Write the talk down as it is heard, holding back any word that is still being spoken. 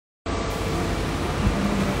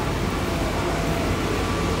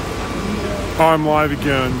I'm live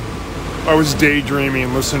again. I was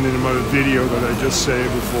daydreaming listening to my video that I just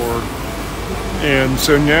saved before. And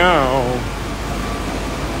so now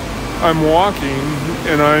I'm walking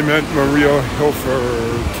and I'm at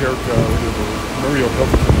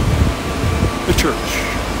Mariahilferstraße, the church.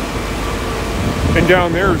 And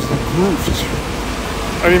down there is the Gruft.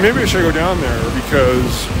 I mean, maybe I should go down there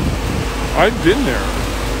because I've been there.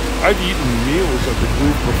 I've eaten meals at the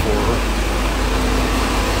Gruft before.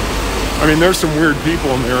 I mean, there's some weird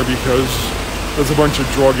people in there because there's a bunch of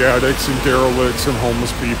drug addicts and derelicts and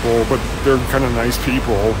homeless people, but they're kind of nice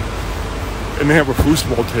people. And they have a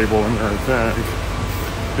foosball table in there, I think.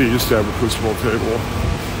 They used to have a foosball table.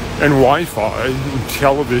 And Wi-Fi, and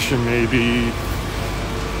television maybe.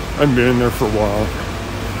 I've been in there for a while.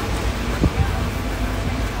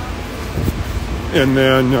 And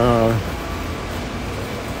then,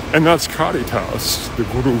 and that's Caritas, the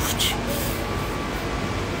Gruft.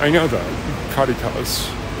 I know that, Caritas.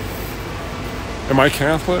 Am I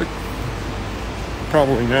Catholic?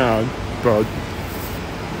 Probably not, but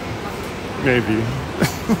maybe.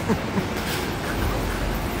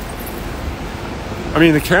 I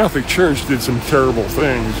mean, the Catholic Church did some terrible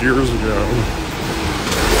things years ago.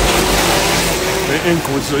 The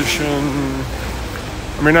Inquisition.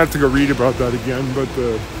 I mean, I have to go read about that again, but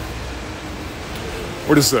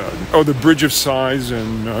what is that? Oh, the Bridge of Sighs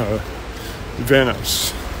in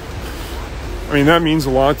Venice. I mean, that means a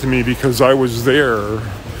lot to me because I was there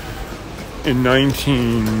in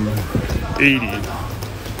 1980,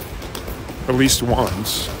 at least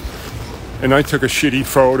once. And I took a shitty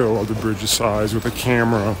photo of the Bridge of Sighs with a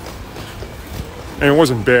camera. And it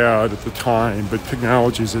wasn't bad at the time, but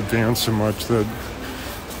technology's advanced so much that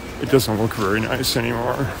it doesn't look very nice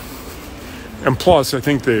anymore. And plus, I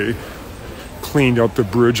think they cleaned up the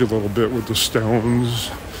bridge a little bit with the stones.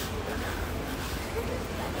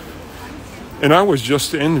 And I was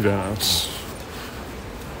just in Venice,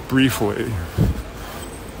 briefly,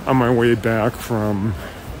 on my way back from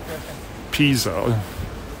Pisa,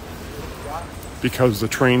 because the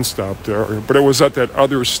train stopped there. But it was at that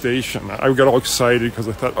other station. I got all excited because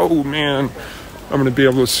I thought, oh man, I'm going to be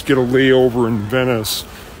able to get a layover in Venice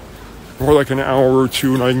for like an hour or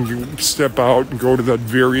two, and I can step out and go to that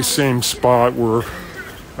very same spot where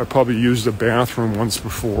I probably used the bathroom once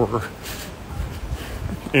before.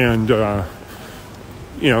 And,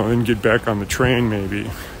 and get back on the train maybe.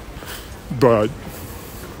 But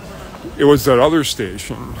it was that other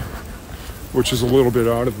station, which is a little bit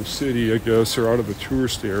out of the city, I guess, or out of the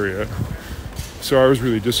tourist area. So I was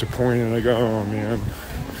really disappointed. I go, oh man,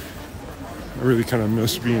 I really kind of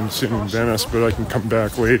miss sitting in Venice, but I can come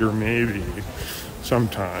back later maybe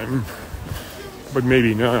sometime. But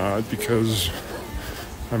maybe not, because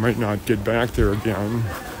I might not get back there again.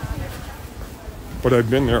 But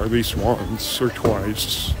I've been there at least once or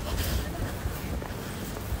twice.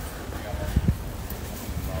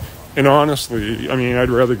 And honestly, I mean,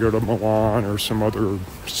 I'd rather go to Milan or some other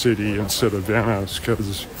city instead of Venice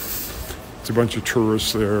because it's a bunch of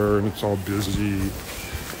tourists there and it's all busy.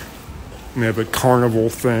 And they have a carnival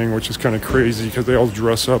thing, which is kind of crazy because they all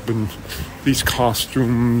dress up in these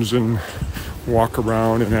costumes and walk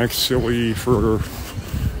around and act silly for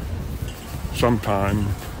some time.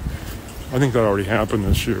 I think that already happened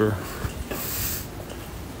this year.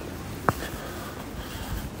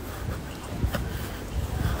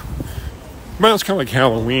 Well, it's kind of like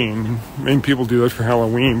Halloween. I mean, people do that for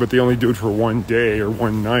Halloween, but they only do it for one day or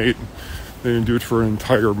one night. They didn't do it for an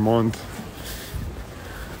entire month.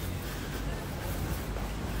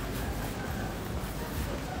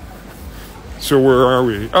 So where are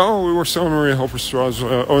we? Oh, we were selling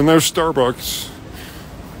Mariahilferstraße. Oh, and there's Starbucks.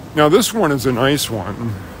 Now this one is a nice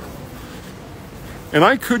one. And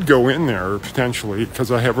I could go in there, potentially,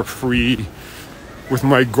 because I have a free, with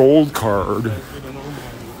my gold card,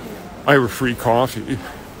 I have a free coffee.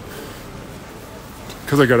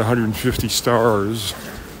 Because I got 150 stars.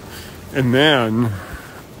 And then,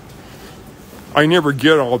 I never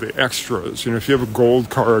get all the extras. You know, if you have a gold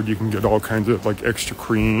card, you can get all kinds of, like, extra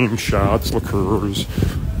cream, shots, liqueurs.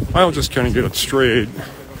 I'll just kind of get it straight.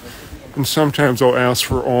 And sometimes I'll ask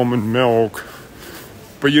for almond milk.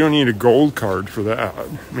 But you don't need a gold card for that. I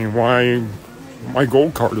mean, why? My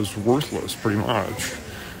gold card is worthless, pretty much.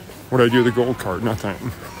 What do I do with the gold card?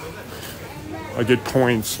 Nothing. I get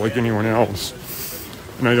points like anyone else.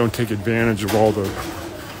 And I don't take advantage of all the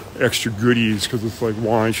extra goodies because it's like,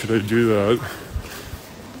 why should I do that?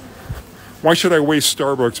 Why should I waste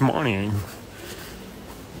Starbucks money?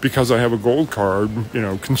 Because I have a gold card,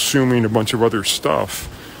 consuming a bunch of other stuff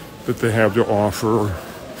that they have to offer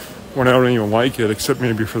when I don't even like it, except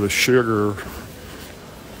maybe for the sugar.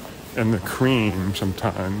 and the cream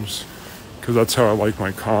sometimes, because that's how I like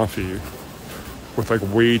my coffee, with like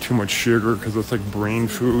way too much sugar, because it's like brain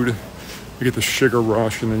food. You get the sugar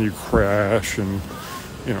rush and then you crash, and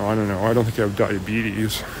I don't know, I don't think I have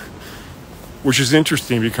diabetes, which is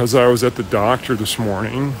interesting because I was at the doctor this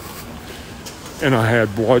morning and I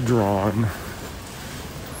had blood drawn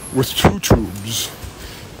with 2 tubes.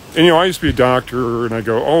 And I used to be a doctor, and I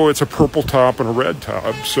go, oh, it's a purple top and a red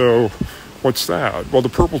top. So what's that? Well, the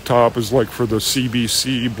purple top is like for the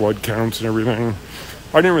CBC blood counts and everything.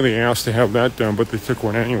 I didn't really ask to have that done, but they took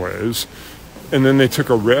one anyways. And then they took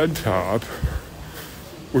a red top,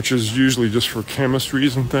 which is usually just for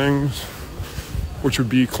chemistries and things, which would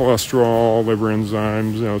be cholesterol, liver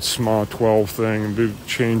enzymes, it's SMA12 thing. And they've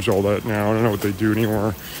changed all that now. I don't know what they do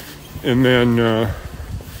anymore. And then,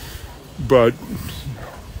 but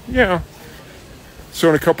yeah. So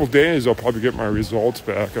in a couple of days, I'll probably get my results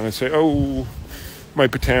back. And I say, oh, my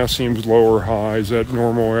potassium's low or high. Is that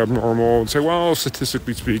normal, abnormal? And say, well,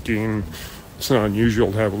 statistically speaking, it's not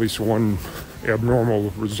unusual to have at least one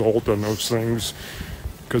abnormal result on those things,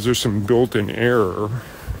 because there's some built-in error.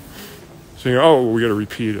 Saying, oh, we got to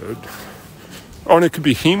repeat it. Oh, and it could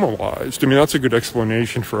be hemolyzed. I mean, that's a good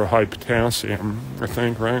explanation for a high potassium, I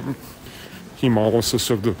think, right?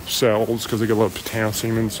 Hemolysis of the cells, because they get a lot of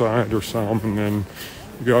potassium inside or some, and then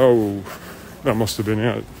you go, oh, that must have been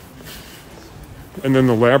it. And then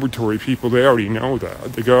the laboratory people, they already know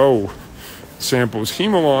that. They go, oh, sample is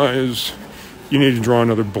hemolyzed, you need to draw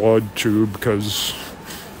another blood tube, because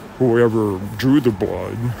whoever drew the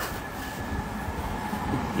blood,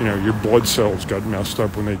 your blood cells got messed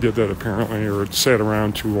up when they did that apparently, or it sat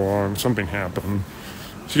around too long, something happened.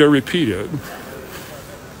 So you gotta repeat it.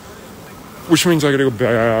 Which means I gotta go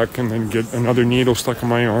back and then get another needle stuck in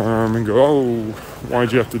my arm and go, oh,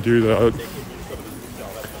 why'd you have to do that?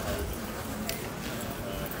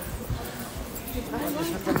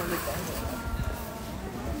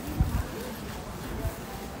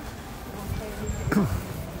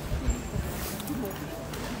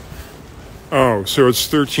 Oh, so it's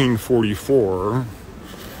 13:44.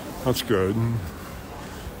 That's good.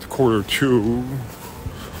 It's 1:45.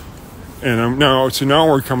 And now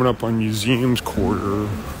we're coming up on Museums Quarter.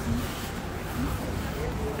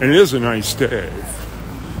 And it is a nice day.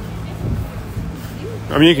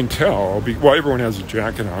 I mean, you can tell. Well, everyone has a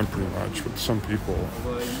jacket on pretty much, but some people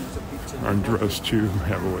aren't dressed too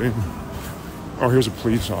heavily. Oh, here's a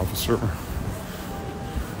police officer.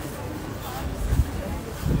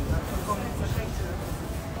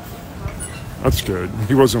 That's good.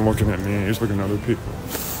 He wasn't looking at me. He was looking at other people.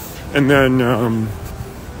 And then,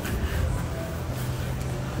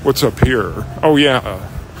 what's up here? Oh, yeah.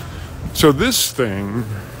 So this thing,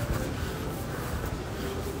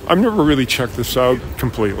 I've never really checked this out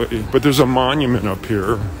completely, but there's a monument up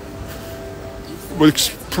here. Looks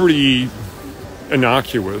pretty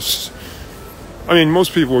innocuous. I mean,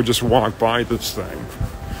 most people would just walk by this thing.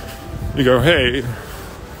 You go, hey,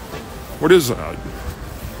 what is that?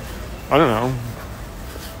 I don't know.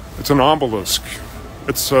 It's an obelisk.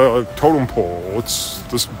 It's a totem pole. It's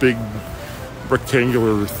this big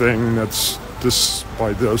rectangular thing that's this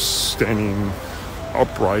by this standing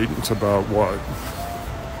upright. It's about what?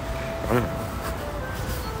 I don't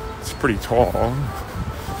know. It's pretty tall.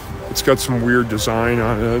 It's got some weird design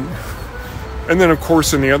on it. And then, of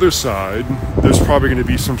course, on the other side, there's probably going to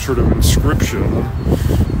be some sort of inscription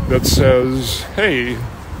that says, hey,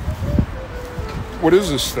 what is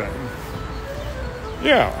this thing?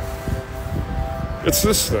 Yeah, it's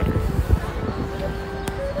this thing.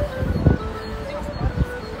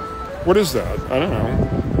 What is that? I don't know.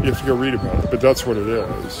 You have to go read about it, but that's what it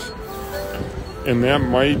is. And that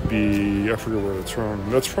might be, I forget where it's from.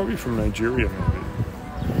 That's probably from Nigeria,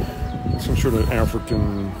 maybe. Some sort of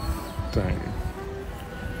African thing.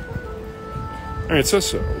 I mean, it says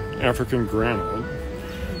so. African granite.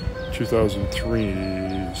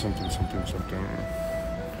 2003, something.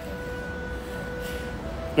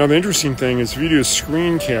 Now, the interesting thing is if you do a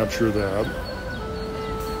screen capture of that,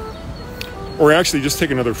 or actually just take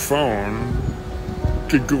another phone,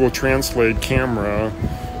 could Google Translate camera,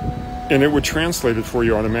 and it would translate it for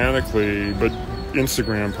you automatically, but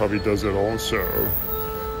Instagram probably does it also,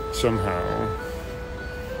 somehow.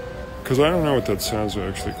 Because I don't know what that says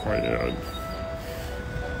actually quite yet.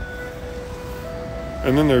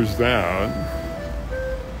 And then there's that.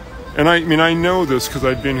 And I mean, I know this because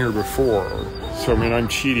I've been here before. So, I mean, I'm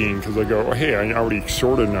cheating because I go, oh, hey, I already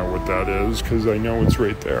sort of know what that is because I know it's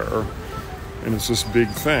right there. And it's this big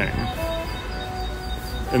thing.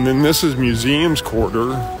 And then this is Museums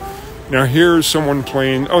Quarter. Now, here's someone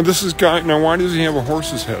playing. Oh, this is guy. Now, why does he have a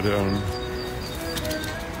horse's head on?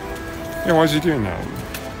 Yeah, why is he doing that?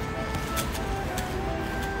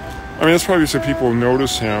 I mean, that's probably so people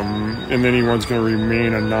notice him, and then he wants going to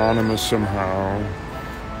remain anonymous somehow.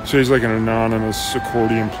 So he's like an anonymous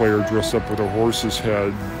accordion player dressed up with a horse's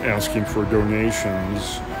head asking for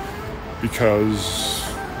donations because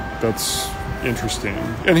that's interesting.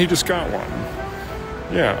 And he just got one.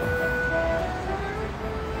 Yeah.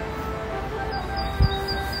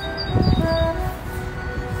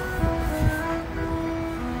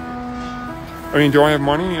 I mean, do I have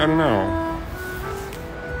money? I don't know.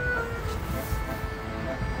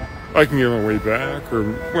 I can give them way back, or,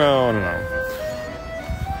 well, I don't know.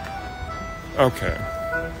 Okay.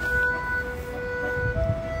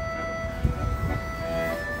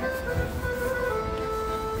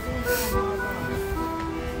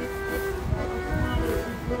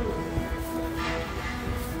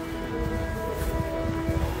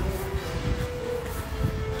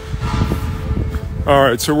 All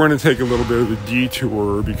right, so we're going to take a little bit of a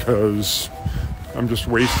detour because I'm just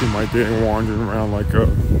wasting my day wandering around like a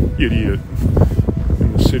idiot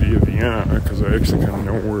in the city of Vienna because I actually kind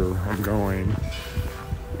of know where I'm going.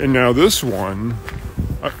 And now this one,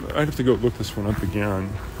 I'd have to go look this one up again.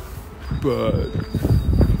 But,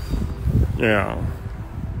 yeah.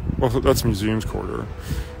 Well, that's Museums Quarter.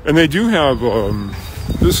 And they do have,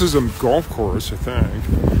 this is a golf course, I think.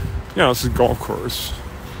 Yeah, this is a golf course.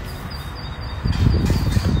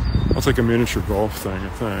 That's like a miniature golf thing, I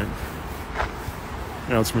think.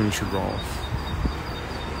 Yeah, it's miniature golf.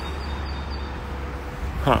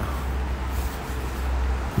 Huh.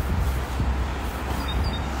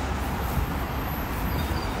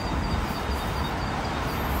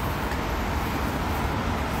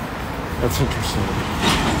 That's interesting.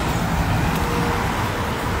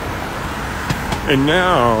 And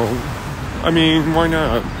now, I mean, why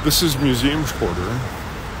not? This is Museums Quarter.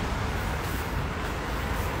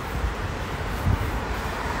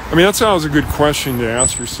 I mean, that's always a good question to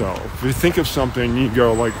ask yourself. If you think of something, you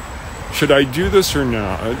go like, should I do this or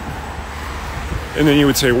not? And then you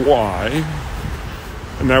would say, why?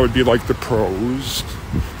 And that would be like the pros.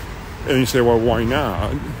 And you say, well, why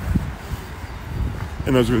not?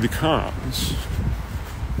 And those would be the cons.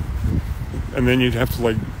 And then you'd have to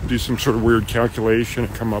like do some sort of weird calculation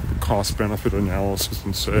and come up with cost-benefit analysis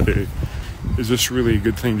and say, is this really a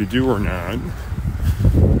good thing to do or not?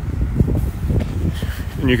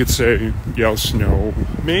 And you could say, yes, no,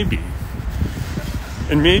 maybe.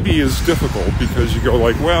 And maybe is difficult because you go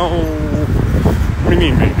like, well, what do you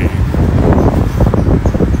mean maybe?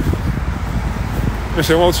 I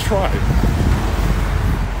say, well, let's try it.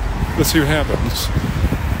 Let's see what happens.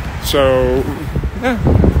 So, yeah.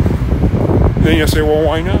 Then you say, well,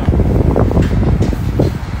 why not?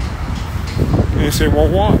 And you say, well,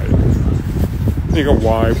 why? And you go,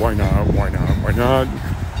 why not, why not, why not?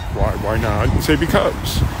 Why not? And say,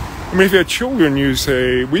 because. I mean, if you had children, you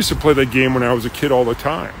say, we used to play that game when I was a kid all the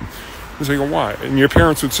time. You say, well, why? And your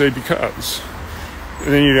parents would say, because.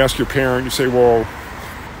 And then you'd ask your parent, you say, well,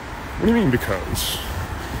 what do you mean because?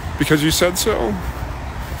 Because you said so?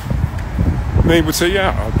 And they would say,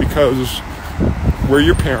 yeah, because we're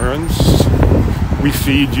your parents. We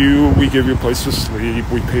feed you. We give you a place to sleep.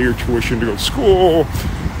 We pay your tuition to go to school.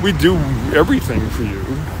 We do everything for you.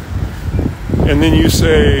 And then you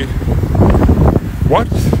say, what?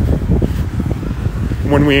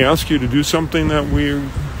 When we ask you to do something that we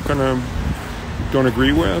kind of don't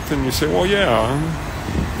agree with, and you say, well, yeah,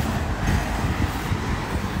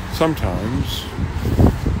 sometimes.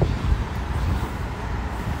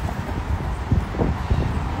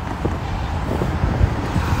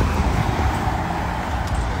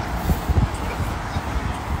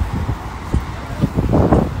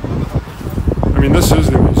 I mean, this is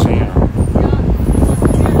the museum.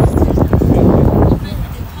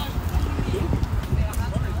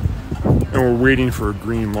 And we're waiting for a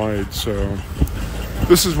green light, so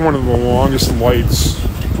this is one of the longest lights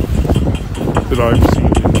that I've seen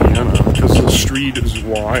in Vienna because the street is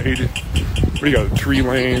wide. We got 3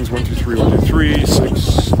 lanes, 1, 2, 3, 1, 2, 3,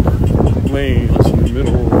 6 lanes in the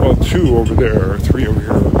middle. Well, 2 over there, 3 over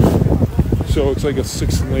here. So it's like a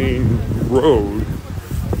 6-lane road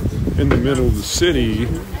in the middle of the city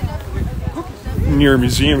near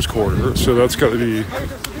Museums Quarter. So that's got to be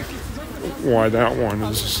why that one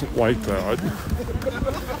is like that.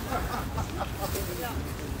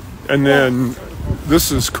 And then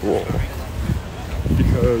this is cool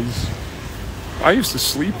because I used to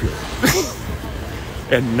sleep here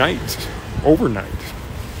at night, overnight,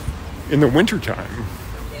 in the wintertime,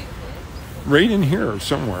 right in here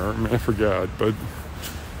somewhere. I mean, I forget, but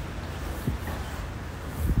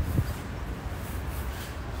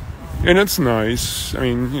and it's nice. I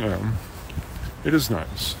mean, you know, It is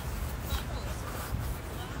nice.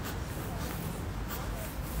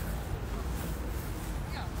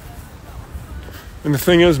 And the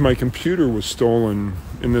thing is, my computer was stolen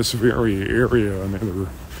in this very area,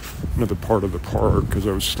 another part of the park, because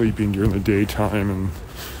I was sleeping during the daytime, and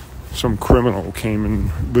some criminal came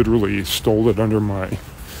and literally stole it in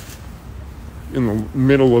the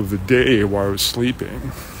middle of the day while I was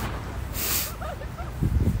sleeping.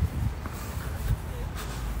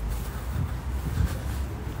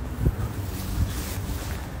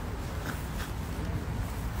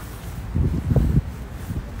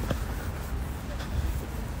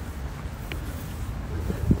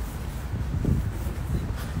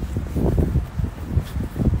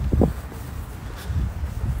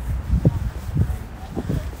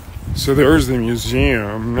 So there's the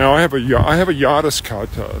museum. Now I have a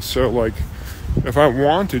JosefStädter. So like, if I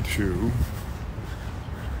wanted to,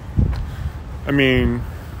 I mean,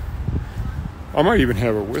 I might even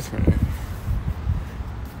have it with me.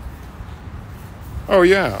 Oh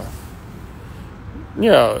yeah,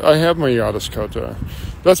 I have my JosefStädter.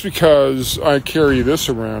 That's because I carry this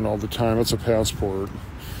around all the time. It's a passport.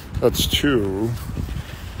 That's 2,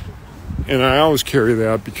 and I always carry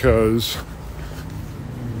that because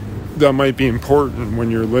that might be important when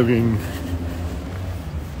you're living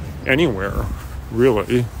anywhere,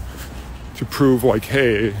 really, to prove like,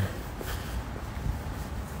 hey,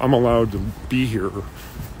 I'm allowed to be here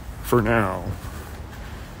for now.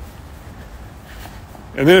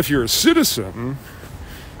 And then if you're a citizen,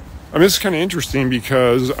 I mean, it's kind of interesting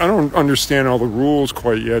because I don't understand all the rules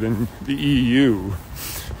quite yet in the EU.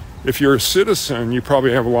 If you're a citizen, you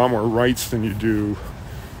probably have a lot more rights than you do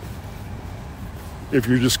if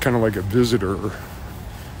you're just kind of like a visitor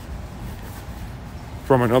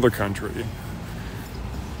from another country,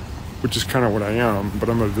 which is kind of what I am, but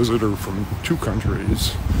I'm a visitor from 2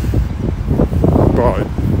 countries, but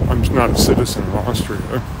I'm not a citizen of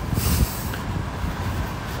Austria.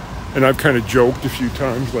 And I've kind of joked a few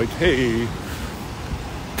times, like, hey,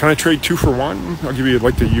 can I trade 2 for 1? I'll give you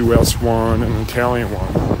like the US one and an Italian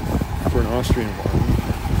one for an Austrian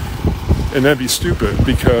one. And that'd be stupid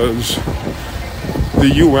because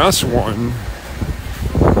the US one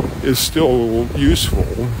is still useful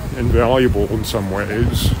and valuable in some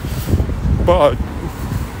ways, but,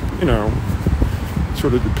 you know, it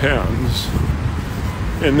sort of depends.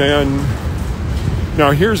 And then, now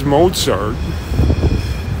here's Mozart.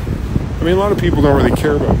 I mean, a lot of people don't really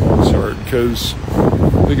care about Mozart because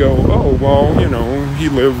they go, oh, well, you know, he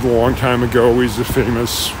lived a long time ago. He's a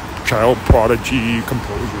famous child prodigy,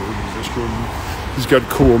 composer, musician. He's got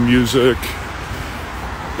cool music.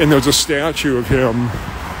 And there's a statue of him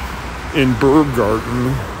in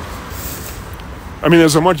Burggarten. I mean,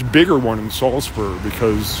 there's a much bigger one in Salzburg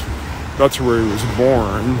because that's where he was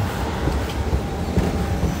born.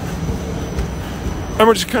 And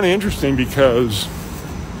which is kind of interesting because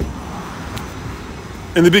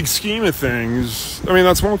in the big scheme of things, I mean,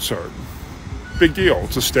 that's Mozart. Big deal.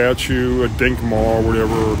 It's a statue, a Denkmal,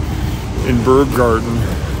 whatever, in Burggarten.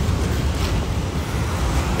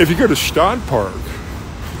 If you go to Stadtpark,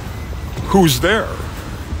 who's there?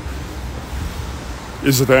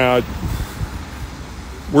 Is that,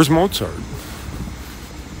 where's Mozart?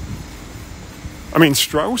 I mean,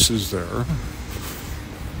 Strauss is there.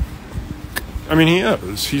 I mean, he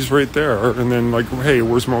is. He's right there. And then, like, hey,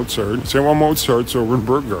 where's Mozart? You say, well, Mozart's over in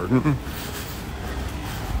Burggarten.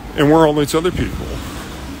 And where are all these other people?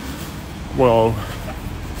 Well,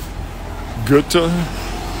 Goethe?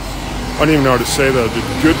 I don't even know how to say that,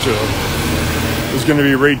 but Goethe is going to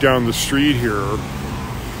be right down the street here.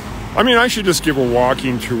 I mean, I should just give a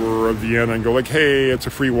walking tour of Vienna and go like, hey, it's a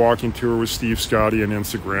free walking tour with Steve Scotti on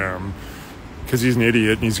Instagram. Because he's an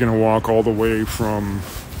idiot and he's going to walk all the way from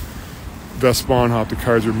Westbahnhof to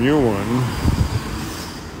Kaiser Mühlen.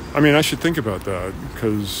 I mean, I should think about that,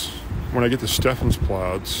 because when I get to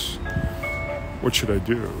Stephansplatz, what should I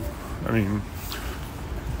do? I mean,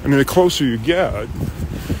 the closer you get,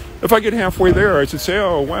 if I get halfway there, I should say,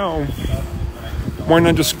 oh, well, why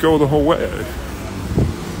not just go the whole way?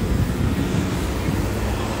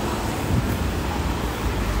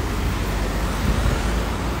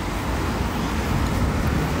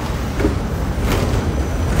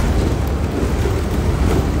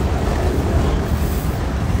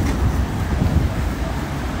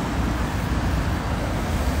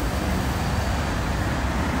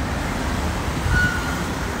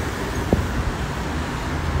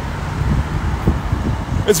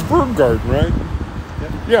 It's Burggarten, right?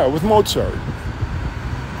 Yeah, with Mozart.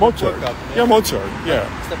 Mozart. Yeah, Mozart. Yeah.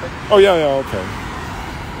 Oh, yeah, okay.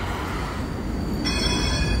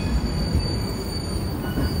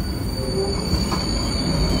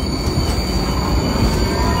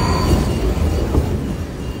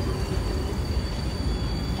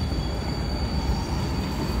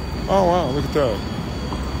 Oh wow, look at that.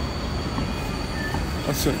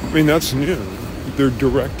 That's new. They're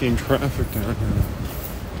directing traffic down here.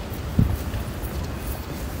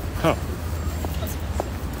 Huh.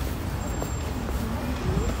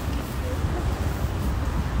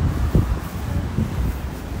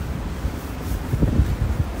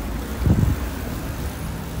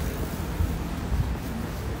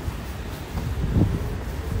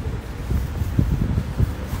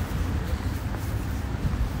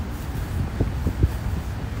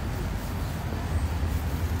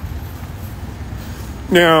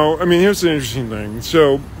 Now, here's the interesting thing.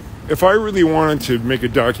 So, if I really wanted to make a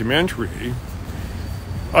documentary,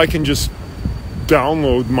 I can just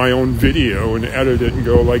download my own video and edit it and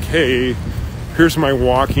go like, hey, here's my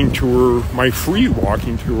walking tour, my free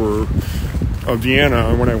walking tour of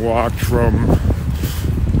Vienna when I walked from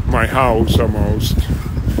my house almost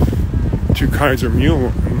to Kaiser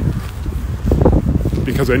Mühlen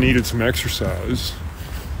because I needed some exercise.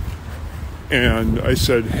 And I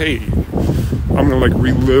said, hey, I'm going to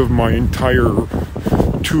relive my entire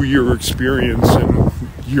 2-year experience in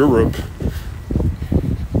Europe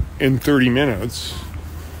in 30 minutes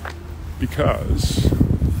because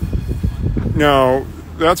now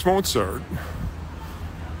that's Mozart.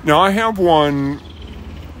 Now I have one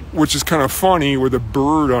which is kind of funny with a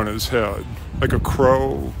bird on his head, like a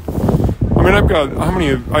crow.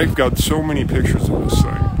 I've got so many pictures of this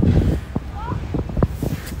thing.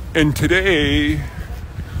 And today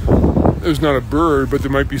there's not a bird, but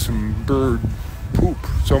there might be some bird poop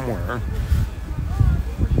somewhere.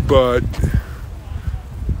 But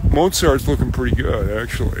Mozart's looking pretty good,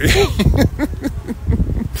 actually.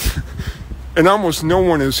 And almost no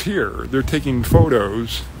one is here. They're taking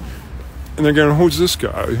photos, and they're going, who's this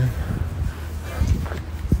guy?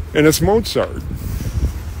 And it's Mozart.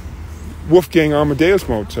 Wolfgang Amadeus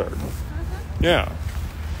Mozart. Yeah.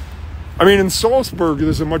 In Salzburg,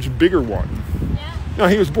 there's a much bigger one. No,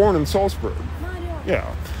 he was born in Salzburg.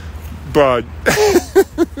 Yeah. But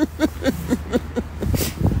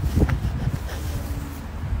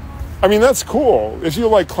that's cool. If you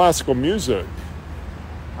like classical music.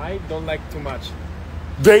 I don't like too much.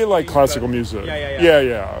 They like classical music.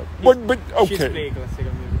 Yeah. But okay. She's playing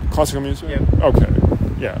classical music. Classical music? Yeah. Okay.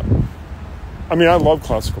 Yeah. I love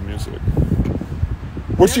classical music.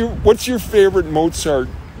 What's your favorite Mozart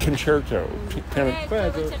concerto?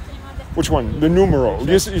 Which one? The numero.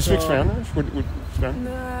 You speak Spanish? What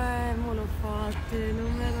Spanish?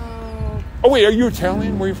 Oh wait, are you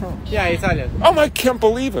Italian? Where are you from? Yeah, Italian. Oh, I can't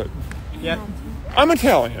believe it. Yeah. I'm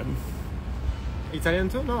Italian. Italian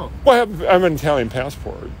too? No. Well, I have an Italian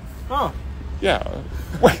passport. Oh. Yeah.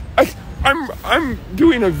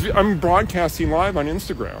 I'm broadcasting live on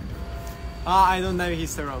Instagram. I don't know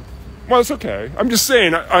Instagram. Well, it's okay. I'm just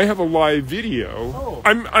saying I have a live video. Oh.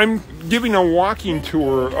 I'm giving a walking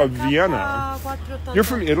tour of Vienna. You're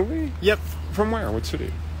from Italy? Yep. From where? What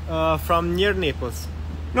city? From near Naples.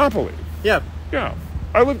 Napoli. Yep. Yeah.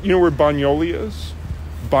 I live. You know where Bagnoli is?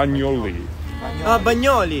 Bagnoli.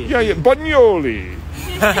 Bagnoli. Yeah. Bagnoli.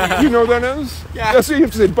 You know what that is? Yeah. That's what you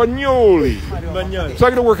have to say. Bagnoli. Bagnoli. So I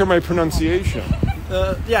got to work on my pronunciation.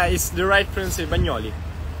 Yeah, it's the right pronunciation. Bagnoli.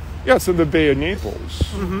 Yeah, it's in the Bay of Naples.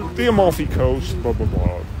 Mm-hmm. The Amalfi Coast, blah, blah,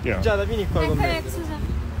 blah. Yeah. Giada, vieni qua con me.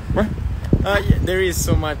 What? There is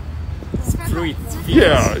so much fruit.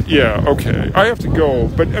 Yeah, okay. I have to go.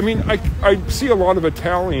 But, I see a lot of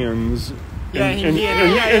Italians in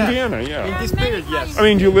Vienna, yeah. In this period, yes. Do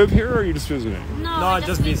you live here or are you just visiting? No,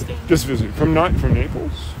 just visiting. Just visiting. From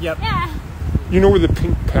Naples? Yep. Yeah. You know where the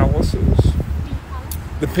Pink Palace is?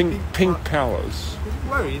 The Pink Palace.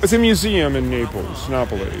 Where is? It's a museum in Naples,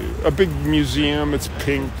 Napoli. A big museum. It's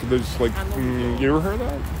pink. There's you ever heard of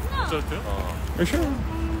that? Are you sure?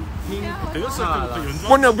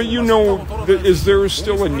 Well, no, but is there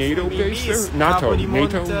still a NATO base there? NATO. Yeah,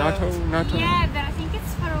 but I think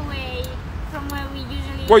it's far away from where we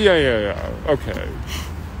usually... Well, yeah. Okay.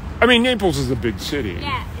 Naples is a big city.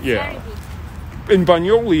 Yeah, it's very big. And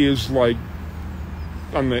Bagnoli is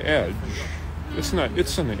on the edge. It's not.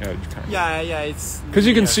 It's on the edge, kind of. Yeah. It's because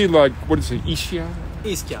you can see what is it? Ischia.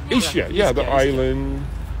 Yeah, the island.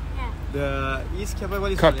 Yeah. The Ischia.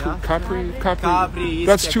 What is Capri.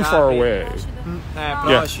 That's too far away.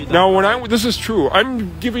 Yeah. Now, this is true.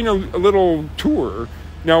 I'm giving a little tour.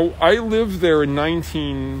 Now, I lived there in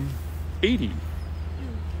 1980.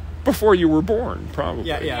 Before you were born, probably.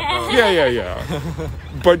 Yeah.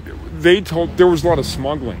 But there was a lot of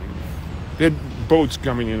smuggling. They had boats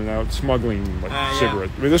coming in and out, smuggling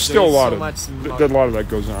cigarettes. There's still a lot of that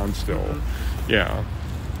goes on still. Mm-hmm. Yeah.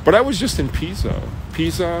 But I was just in Pisa,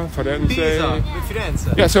 Firenze.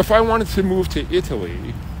 Firenze. Yeah. So if I wanted to move to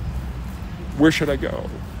Italy, Where should I go?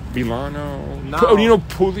 Milano? No. Oh, you know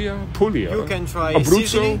Puglia? Puglia. You can try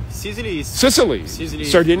Abruzzo? Sicily. Sicily. Sicily.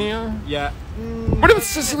 Sardinia? Yeah. What about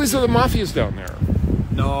Sicily's are the mafias down there?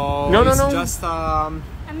 No. No. It's just A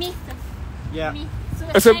myth. yeah. Myth.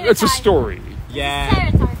 It's a story. Yeah.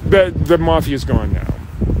 Stereotype. The mafia's gone now.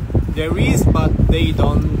 There is, but they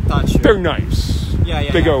don't touch you. They're nice.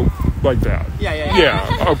 Yeah. They go like that. Yeah.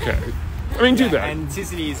 Yeah, okay. I mean, do that. And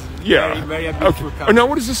Sicily is Yeah. very, very Okay. beautiful Oh, country. now,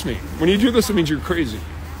 what does this mean? When you do this, it means you're crazy.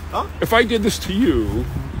 Huh? If I did this to you,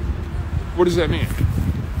 what does that mean?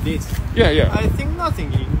 This. Yeah. I think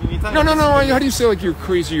nothing in Italian. No. How do you say like you're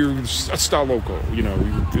crazy? You're a sta loco. You know,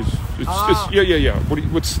 it's yeah.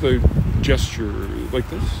 What's the gesture like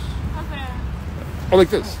this? Oh, like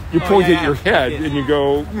this. You point at your head and you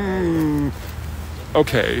go,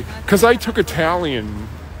 okay. Because I took Italian.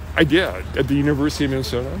 I did at the University of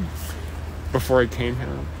Minnesota before I came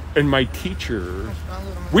here. And my teacher,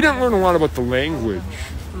 we didn't learn a lot about the language.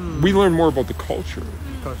 We learned more about the culture.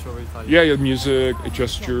 Culture of Italian. Yeah, music,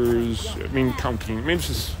 gestures, I mean, counting. I mean, it's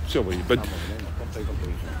just silly, but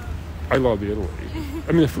I love Italy.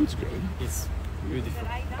 I mean, the food's good. It's beautiful.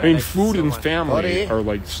 I mean, like food so and much. family are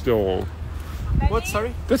like still, What?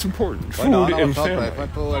 Sorry. that's important. Food No, and so family.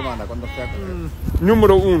 tu hermana cuando fui a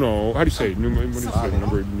Numero uno, how do you say? What is the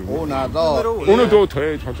number? una, dos, Uno, dos,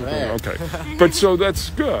 tres, cuatro, okay. But so that's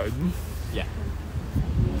good. Yeah.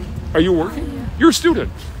 Are you working? You're a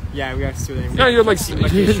student. Yeah, we are students. Yeah, you're like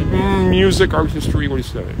vacation. music, art history, what do you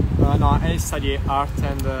study? No, I study art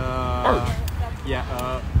and. Art?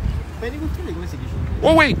 Yeah. Beni culturali come si dice?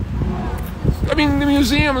 Oh, wait. I mean, the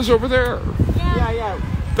museum is over there. Yeah.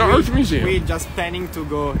 The art museum. We're just planning to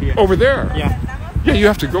go here. Over there. Yeah. Yeah, you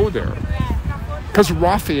have to go there. Because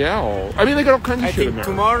Raphael, I mean, they got all kinds of I shit in think there.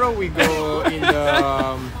 tomorrow we go in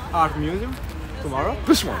the art museum. Tomorrow.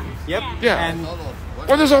 This one. Yep. Yeah. And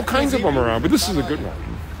Well, there's all kinds of them around, but this is a good one.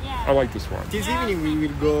 I like this one. this evening we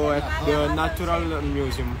will go at the Natural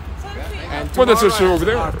Museum. And Well, that's tomorrow just over at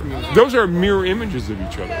there. Art Museum. Those are mirror images of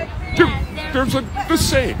each other. They're like the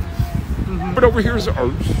same. But over here is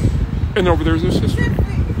art, and over there is history.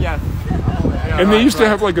 Yeah. And they used to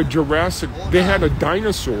have like a Jurassic, they had a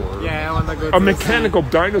dinosaur, Yeah, I want to go a to mechanical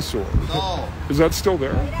dinosaur. Is that still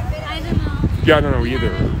there? I don't know. Yeah, I don't know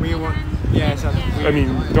either. We want. Yes. I mean,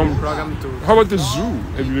 don't. Program to. How about the zoo?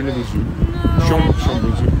 Have you been to the zoo? Show me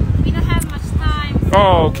the zoo. We don't have much time.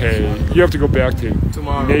 Oh, okay. You have to go back to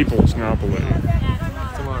Tomorrow. Naples, Napoli.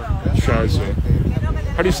 Tomorrow. Scheiße.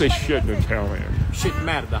 How do you say shit in Italian? Shit,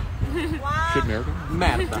 merda. Shit, merda?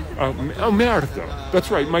 Merda. Oh, merda. That's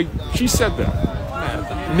right. She said that.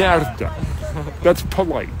 Merda. That's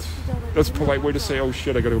polite. That's a polite way to say, oh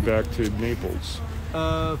shit, I gotta go back to Naples.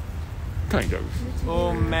 Kind of.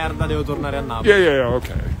 Oh merda, devo tornare a Napoli. Yeah,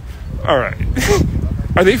 okay. All right.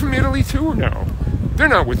 Are they from Italy too or no? They're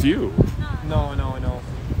not with you. No.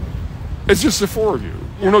 It's just the four of you.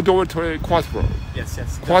 Uno, due, tre, quattro. Yes.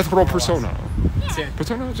 Quattro persona. Sì.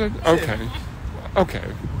 Persona? Is that? Okay. Okay.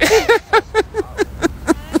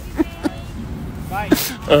 Bye.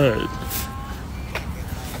 All right.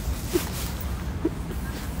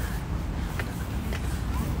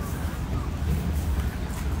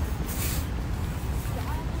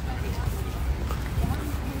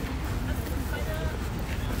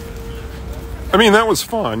 I mean, that was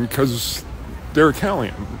fun because they're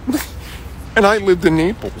Italian. And I lived in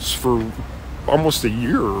Naples for almost a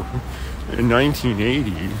year in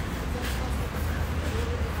 1980.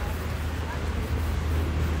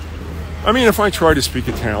 I mean, if I tried to speak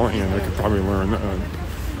Italian, I could probably learn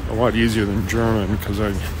a lot easier than German because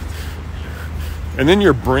and then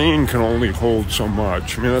your brain can only hold so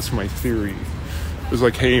much. I mean, that's my theory. It's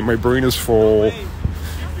like, hey, my brain is full.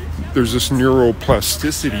 There's this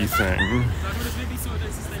neuroplasticity thing.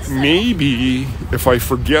 Maybe if I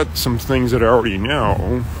forget some things that I already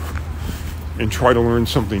know and try to learn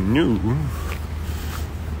something new,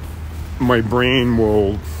 my brain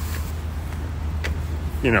will,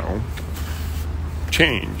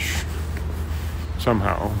 change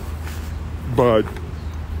somehow. But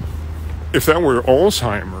if that were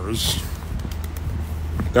Alzheimer's,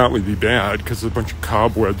 that would be bad because there's a bunch of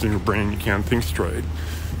cobwebs in your brain, you can't think straight.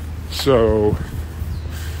 So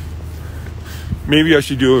maybe I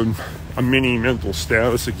should do a mini mental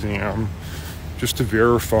status exam just to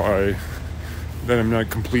verify that I'm not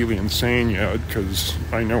completely insane yet, because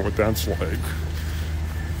I know what that's like.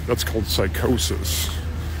 That's called psychosis.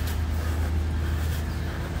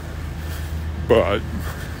 But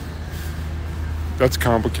that's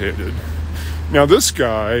complicated. Now this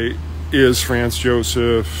guy is Franz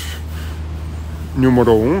Joseph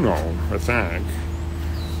numero uno, I think.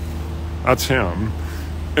 That's him.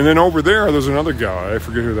 And then over there's another guy. I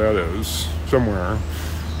forget who that is. Somewhere.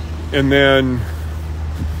 And then,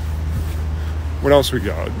 what else we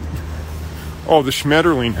got? Oh, the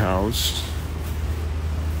Schmetterling house.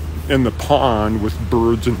 And the pond with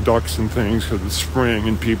birds and ducks and things because it's spring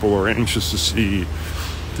and people are anxious to see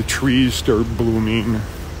the trees start blooming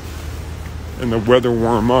and the weather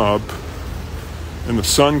warm up and the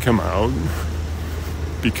sun come out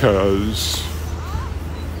because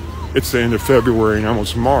it's the end of February and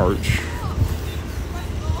almost March.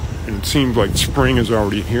 And it seems like spring is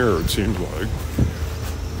already here, it seems like.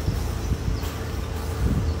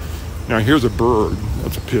 Now here's a bird.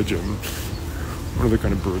 That's a pigeon. What other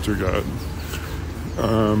kind of birds we got?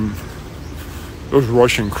 Those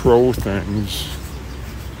Russian crow things.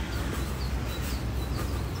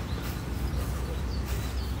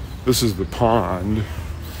 This is the pond.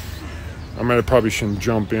 Probably shouldn't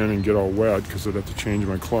jump in and get all wet because I'd have to change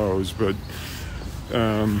my clothes, but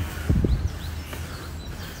and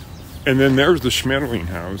then there's the Schmetterling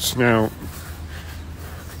house. Now,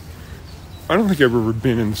 I don't think I've ever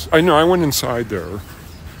been in. I know I went inside there,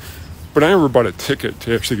 but I never bought a ticket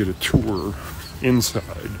to actually get a tour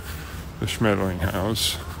inside the Schmetterling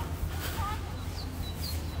house.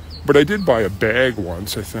 But I did buy a bag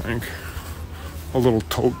once, I think. A little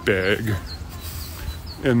tote bag.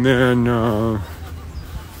 And then,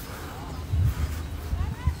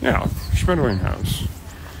 Schmetterling house.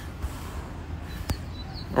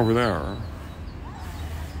 Over there.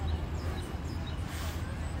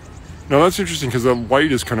 Now that's interesting because the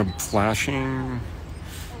light is kind of flashing.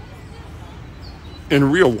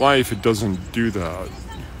 In real life, it doesn't do that.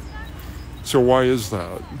 So why is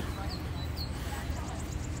that?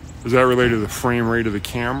 Is that related to the frame rate of the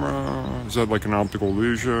camera? Is that like an optical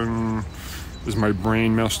illusion? Is my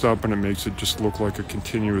brain messed up and it makes it just look like a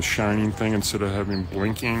continuous shining thing instead of having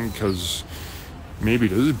blinking? Because maybe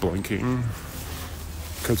it is blinking.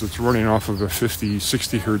 Because it's running off of a 50,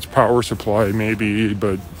 60 hertz power supply, maybe,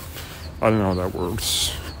 but I don't know how that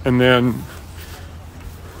works. And then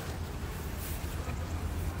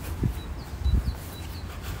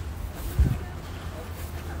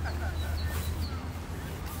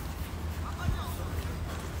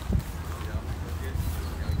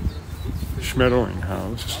Schmetterling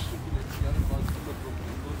house.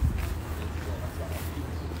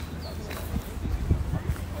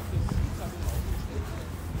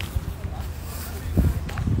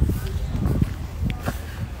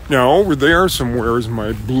 Now over there somewhere is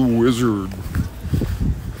my blue wizard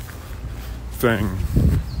thing,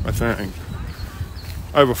 I think.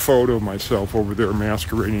 I have a photo of myself over there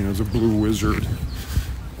masquerading as a blue wizard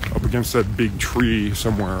up against that big tree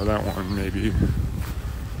somewhere, that one maybe.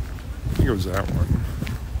 I think it was that one.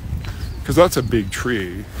 Because that's a big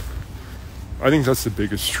tree. I think that's the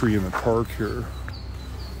biggest tree in the park here.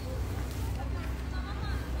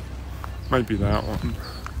 Might be that one.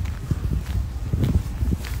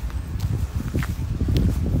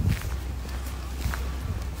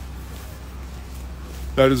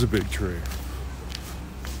 That is a big tree.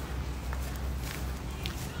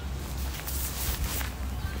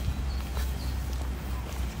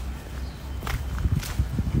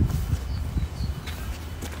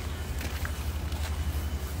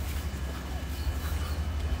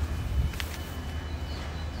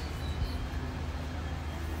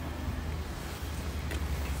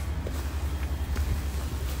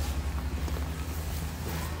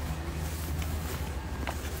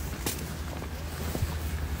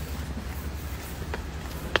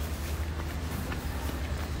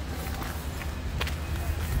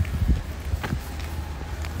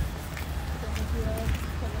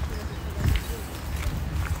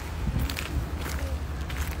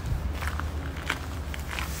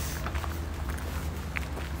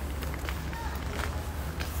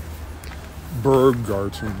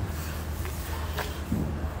 Burggarten.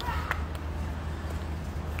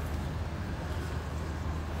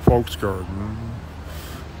 Volksgarten.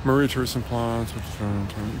 Mariahilferstraße.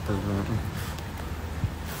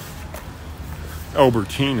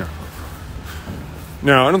 Albertina.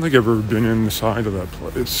 Now, I don't think I've ever been inside of that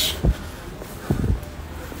place.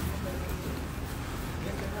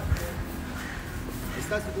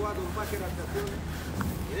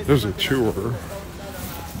 There's a tour.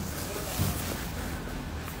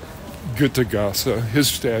 Goethe-Gasse. His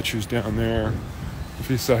statue's down there.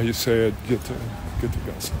 If you saw how you say it,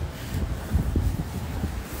 Goethe-Gasse.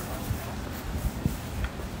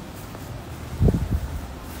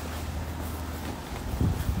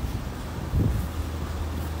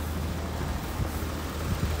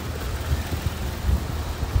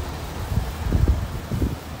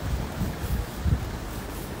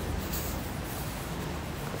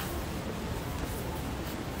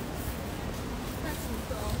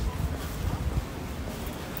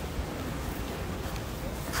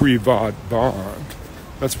 Privat Bog.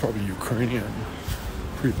 That's probably Ukrainian.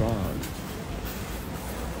 Privat.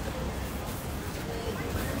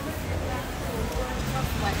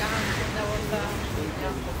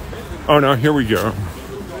 Oh, now here we go.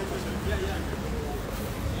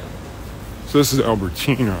 So this is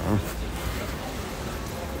Albertina.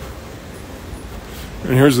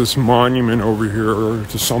 And here's this monument over here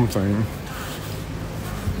to something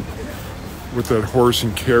with that horse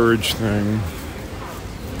and carriage thing.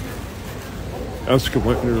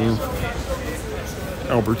 Escalator,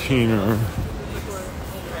 Albertina.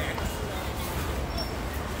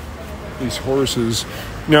 These horses.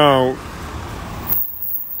 Now,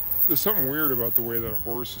 there's something weird about the way that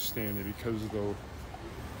horse is standing because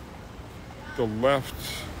the left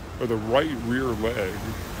or the right rear leg,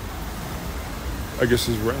 I guess,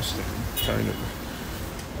 is resting, kind of.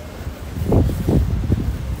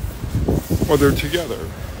 Well, they're together.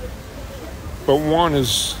 But one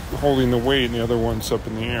is holding the weight and the other one's up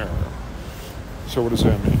in the air. So what does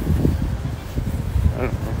that mean? I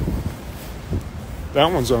don't know.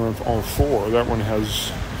 That one's on all four. That one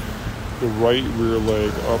has the right rear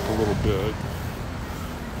leg up a little bit.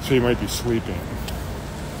 So you might be sleeping.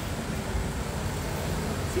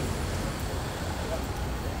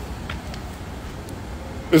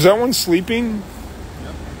 Is that one sleeping?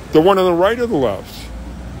 Yep. The one on the right or the left?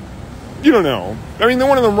 You don't know. I mean, the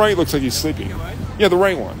one on the right looks like he's sleeping. Yeah, the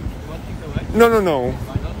right one. No.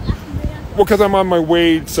 Well, because I'm on my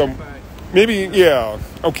way, so maybe, yeah,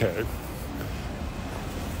 okay.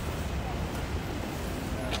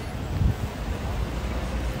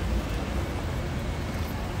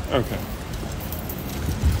 Okay.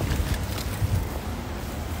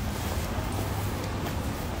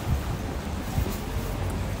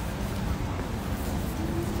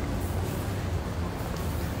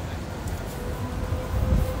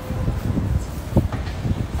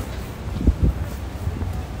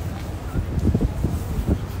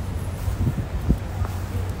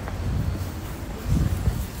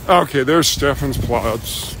 Okay, there's Stephen's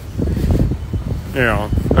Platz. Yeah.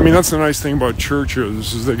 I mean, that's the nice thing about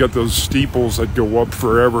churches, is they got those steeples that go up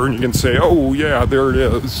forever, and you can say, oh, yeah, there it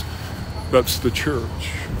is. That's the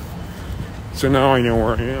church. So now I know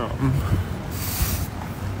where I am.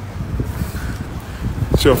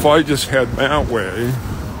 So if I just head that way,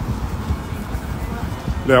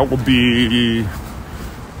 that will be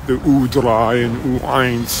the U3 and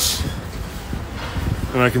U1.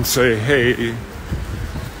 And I can say, hey,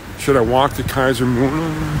 should I walk to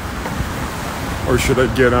Kaisermunnen? Or should I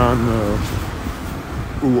get on the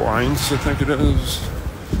U1, I think it is,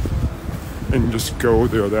 and just go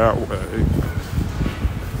there that way?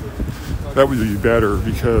 That would be better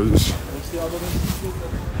because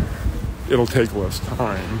it'll take less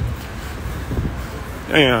time.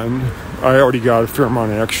 And I already got a fair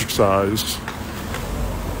amount of exercise.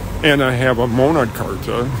 And I have a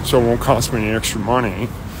Monatskarte, so it won't cost me any extra money.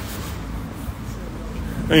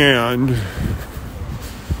 And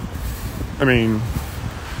I mean,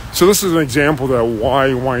 so this is an example of that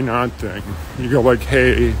why not thing. You go like,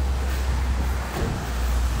 hey,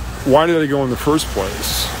 why did I go in the first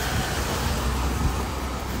place?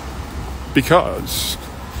 Because.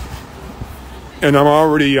 And I'm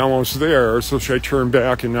already almost there, so should I turn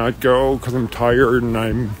back and not go because I'm tired and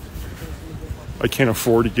I can't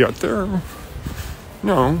afford to get there?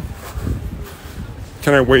 No.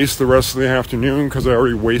 Can I waste the rest of the afternoon because I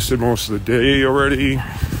already wasted most of the day already?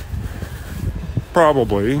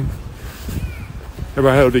 Probably. Have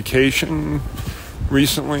I had a vacation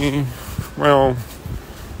recently? Well,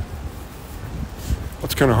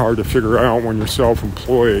 that's kind of hard to figure out when you're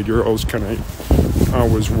self-employed. You're always kind of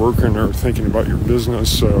always working or thinking about your business,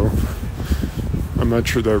 so I'm not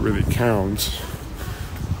sure that really counts.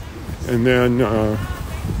 And then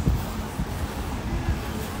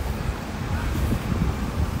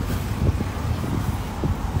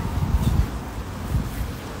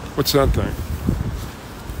what's that thing?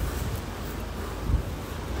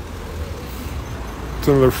 It's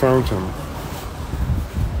another fountain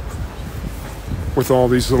with all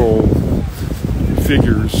these little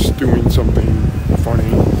figures doing something funny,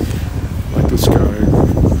 like this guy,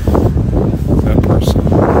 that person,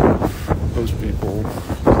 those people.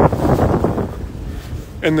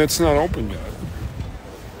 And it's not open yet.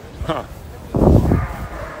 Huh.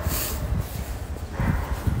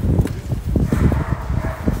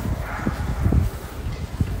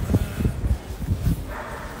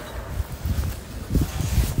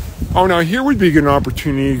 Oh, now here would be a good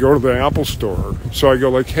opportunity to go to the Apple store. So I go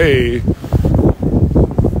like, hey,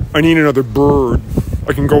 I need another bird.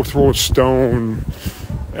 I can go throw a stone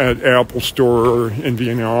at Apple store in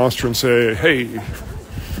Vienna, Austria and say, hey,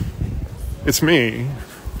 It's me.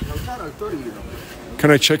 Can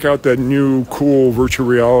I check out that new cool virtual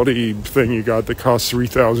reality thing you got that costs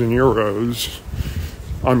 3,000 euros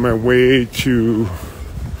on my way to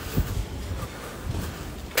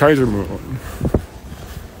Kaisermoon?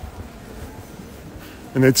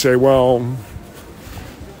 And they'd say, well,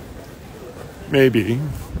 maybe.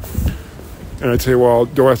 And I'd say, well,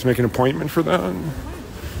 do I have to make an appointment for that?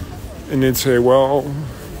 And they'd say, well,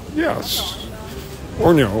 yes,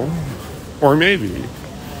 or no, or maybe.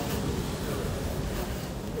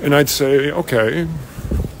 And I'd say, okay,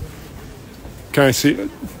 can I see it?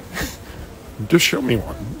 Just show me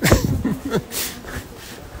one.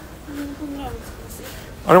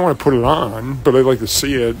 I don't want to put it on, but I'd like to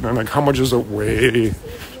see it. And I'm like, how much does it weigh?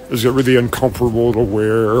 Is it really uncomfortable to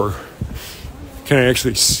wear? Can I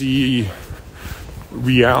actually see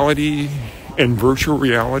reality and virtual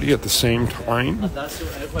reality at the same time?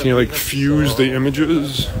 Can you like fuse the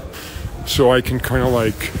images so I can kind of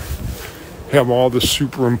like have all the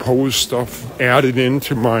superimposed stuff added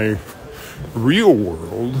into my real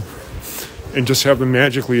world and just have them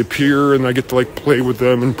magically appear, and I get to like play with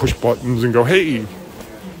them and push buttons and go, hey,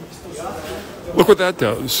 look what that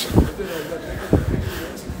does.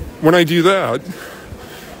 When I do that,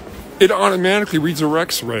 it automatically reads a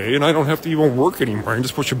X-ray, and I don't have to even work anymore. I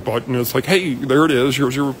just push a button, and it's like, hey, there it is,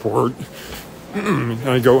 here's your report. And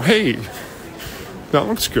I go, hey, that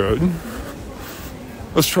looks good.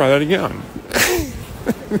 Let's try that again.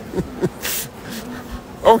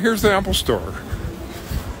 Oh, here's the Apple Store.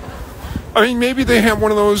 I mean, maybe they have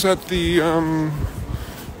one of those at the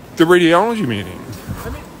radiology meeting.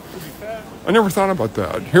 I never thought about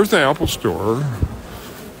that. Here's the Apple Store.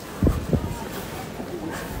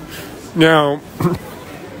 Now,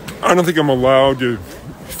 I don't think I'm allowed to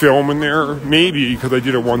film in there. Maybe, because I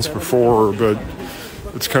did it once before, but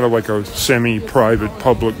it's kind of like a semi-private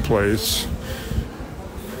public place.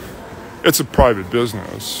 It's a private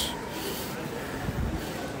business.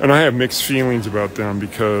 And I have mixed feelings about them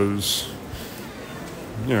because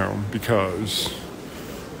I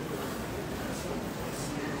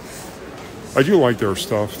do like their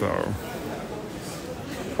stuff, though.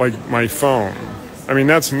 Like my phone. I mean,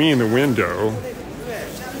 that's me in the window.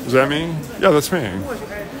 Is that me? Yeah, that's me.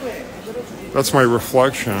 That's my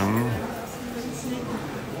reflection.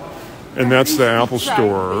 And that's the Apple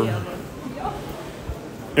Store.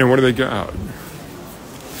 And what do they got?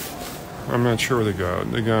 I'm not sure what they got.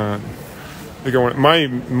 They got I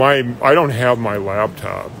don't have my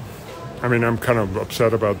laptop. I mean, I'm kind of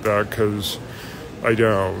upset about that because I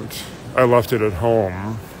don't. I left it at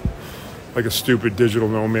home. Like a stupid digital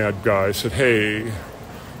nomad guy said, hey,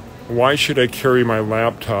 why should I carry my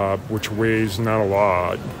laptop, which weighs not a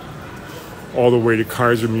lot, all the way to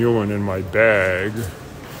Kaisermühlen in my bag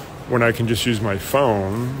when I can just use my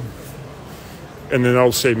phone? And then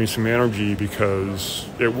that'll save me some energy because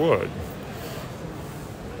it would.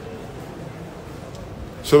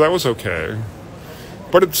 So that was okay.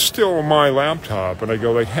 But it's still my laptop. And I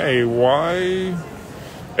go like, hey, why?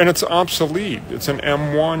 And it's obsolete. It's an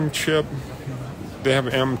M1 chip. They have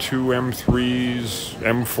M2, M3s,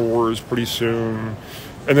 M4s pretty soon.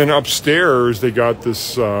 And then upstairs, they got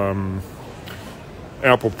this Apple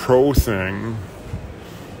Pro thing.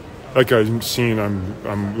 Like I've seen,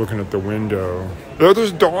 I'm looking at the window.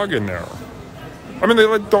 There's a dog in there. I mean, they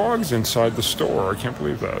let dogs inside the store. I can't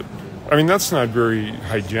believe that. I mean, that's not very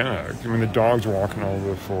hygienic. I mean, the dog's walking all over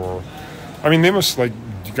the floor. I mean, they must, like,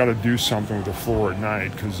 you got to do something with the floor at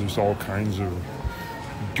night because there's all kinds of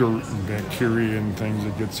dirt and bacteria and things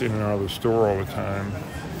that gets in and out of the store all the time.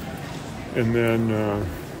 And then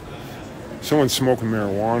someone's smoking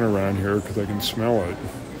marijuana around here because I can smell it.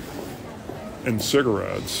 And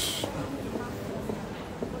cigarettes.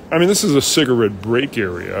 I mean, this is a cigarette break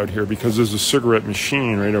area out here because there's a cigarette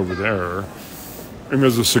machine right over there. And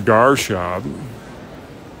there's a cigar shop.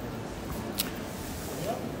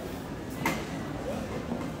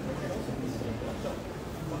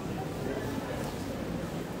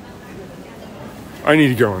 I need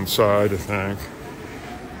to go inside, I think.